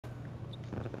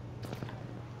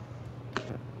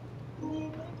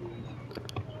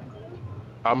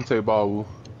I'm taking ball, Woo.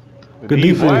 The Good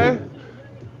D, boy. defense.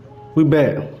 We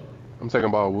back. I'm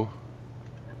taking ball, Woo.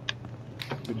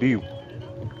 The D.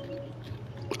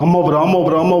 I'm over there. I'm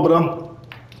over there. I'm over there.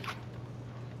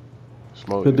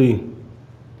 Smoked Good it. D.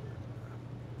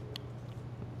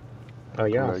 Oh,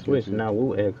 Come y'all back, get switched you. now.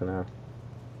 Woo X now.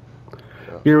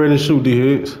 Yeah. Get ready to shoot, D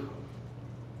heads.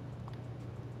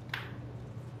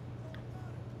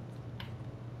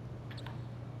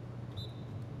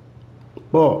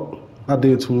 Fuck. I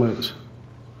did too much.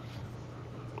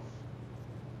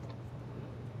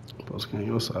 Post game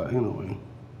your side anyway.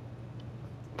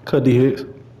 Cut D hits.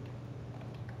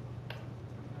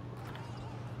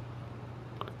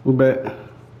 We back.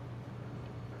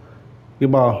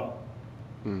 Get ball.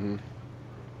 Mm-hmm.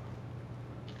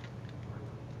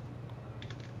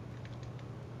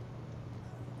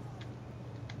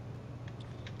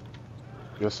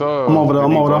 Yes, sir. I'm over there. Good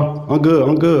I'm D, over boy. there. I'm good.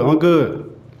 I'm good. I'm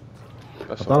good.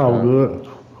 That's I so thought I was cat. good.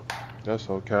 That's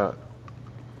so cat.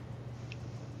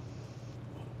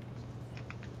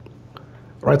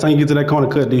 Right time you get to that corner,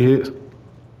 cut D hits.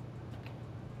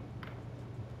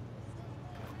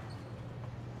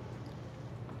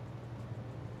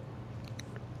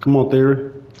 Come on,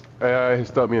 Theory. Hey, he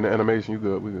stuck me in the animation. You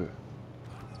good? We good.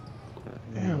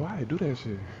 Damn, why I do that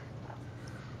shit?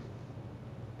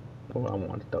 Oh, I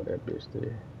want to throw that bitch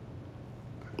there.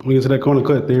 We get to that corner,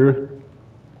 cut Theory.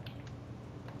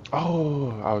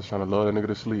 Oh, I was trying to lull that nigga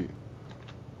to sleep.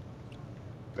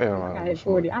 Damn, I I hit was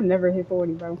smart. 40. I never hit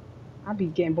 40, bro. I be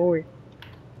getting bored.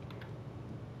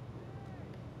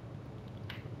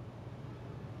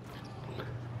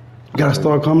 Gotta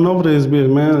start coming over this bitch,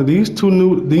 man. These two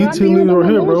Well, I think you niggas gonna right go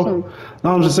here, do bro. some.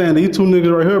 No, I'm just saying these two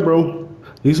niggas right here, bro.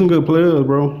 These some good players,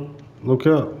 bro. No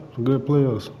cap, some good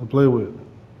players to play with.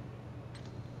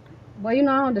 Well, you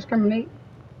know I don't discriminate.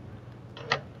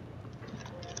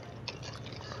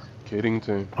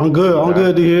 Kiddington. I'm good. You I'm got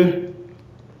good it. to hear.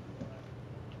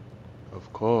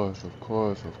 Of course, of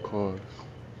course, of course.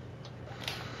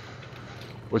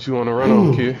 What you want to run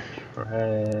on, kid?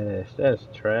 Trash. That's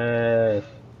trash.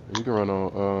 You can run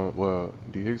on, well,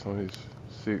 D Hicks on his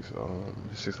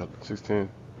 6'10".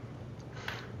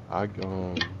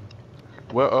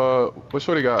 What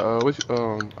shorty got? I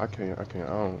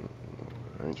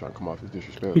ain't trying to come off as He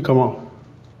disrespectful. come on.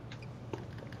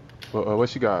 But what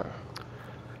she got?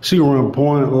 She run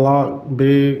point, lock,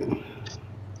 big.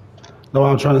 No,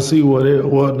 I'm trying to see what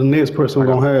the next person I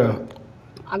got. gonna have.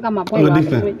 I got my A point good guard to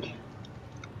defense. switch.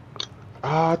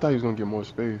 I thought he was gonna get more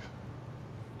space.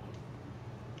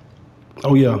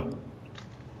 Oh yeah.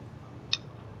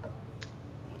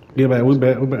 Get back. We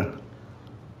back. We back.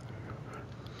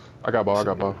 I got ball. I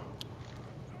got ball.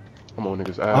 I'm on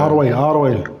niggas' All the ass. way. All the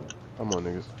way. I'm on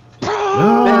niggas.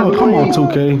 Oh, come on,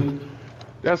 2K.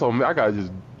 That's on me.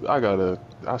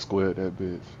 I squared that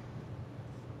bitch.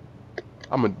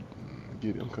 I'm gonna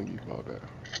get it. I'm gonna get you ball back.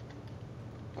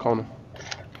 Corner.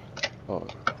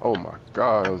 Oh my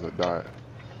god, that was a dot.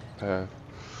 Pass.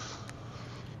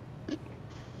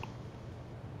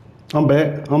 I'm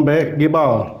back. I'm back. Get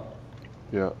ball.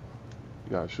 Yeah.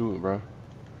 You gotta shoot it, bro.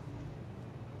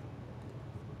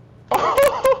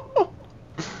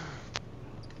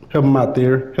 Help him out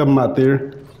there. Help him out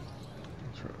there.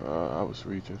 I was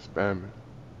reaching, spamming.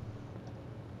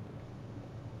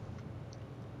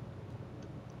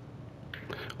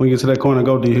 When you get to that corner,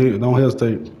 go D hit. Don't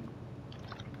hesitate.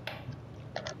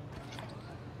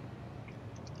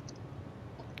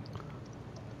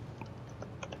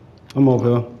 I'm over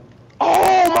here.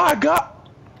 Oh my god!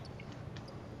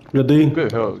 Good D.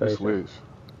 Good help. Good Rotation. switch.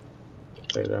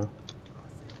 There you go.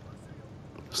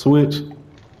 Switch.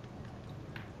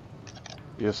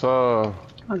 Yes, sir.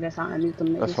 I guess I need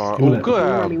them That's niggas. fine. Give me Oh, that. good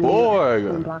I'm eye, really boy.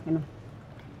 blocking them.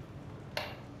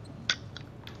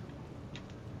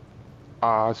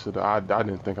 I should. I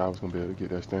didn't think I was gonna be able to get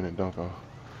that standing dunk off.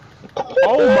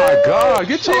 Oh my god!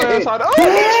 Get your ass out! Oh,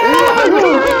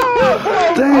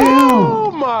 Damn.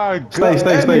 oh my god! Stay.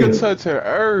 That nigga touching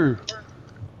earth.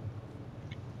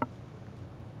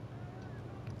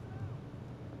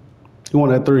 You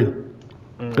want that three?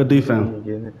 Good defense. I'm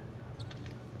getting it.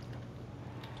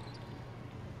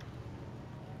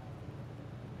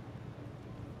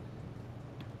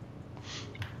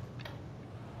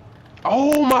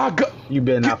 Oh my god! You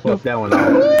better not fuck that one off.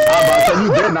 I'm about to say, you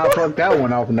better not fuck that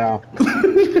one off now.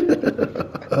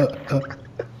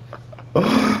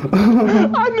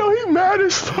 I know he mad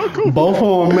as fuck. Both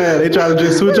of them mad. They try to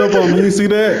just switch up on me. You see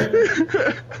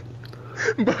that?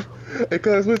 Hey,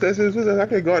 cuz, what's that shit? I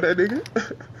can't guard that nigga.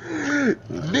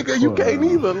 Nigga, you can't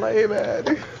either, lame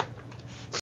man.